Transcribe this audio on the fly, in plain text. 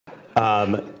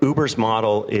Uber's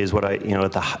model is what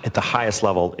at the highest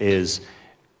level is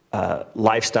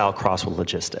lifestyle crossed with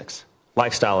logistics.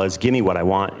 Lifestyle is give me what I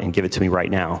want and give it to me right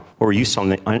now. Or we're used to on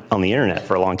the internet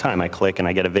for a long time. I click and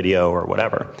I get a video or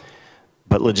whatever.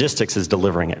 But logistics is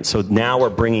delivering it. So now we're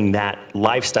bringing that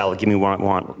lifestyle, give me what I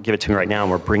want, give it to me right now,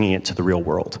 and we're bringing it to the real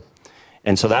world.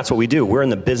 And so that's what we do. We're in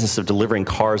the business of delivering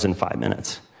cars in 5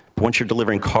 minutes. But once you're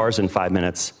delivering cars in 5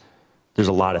 minutes, there's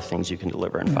a lot of things you can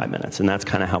deliver in 5 minutes. And that's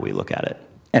kind of how we look at it.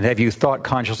 And have you thought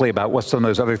consciously about what some of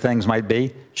those other things might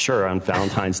be? Sure. On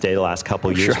Valentine's Day the last couple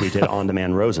of years, we did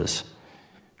on-demand roses.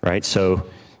 Right? So,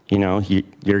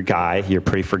 you're a guy, you're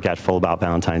pretty forgetful about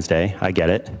Valentine's Day. I get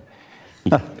it.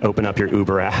 You open up your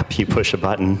Uber app, you push a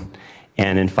button,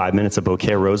 and in 5 minutes a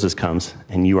bouquet of roses comes,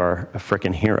 and you are a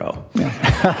freaking hero.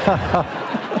 Yeah.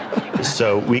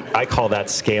 So I call that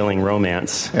scaling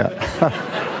romance. Yeah.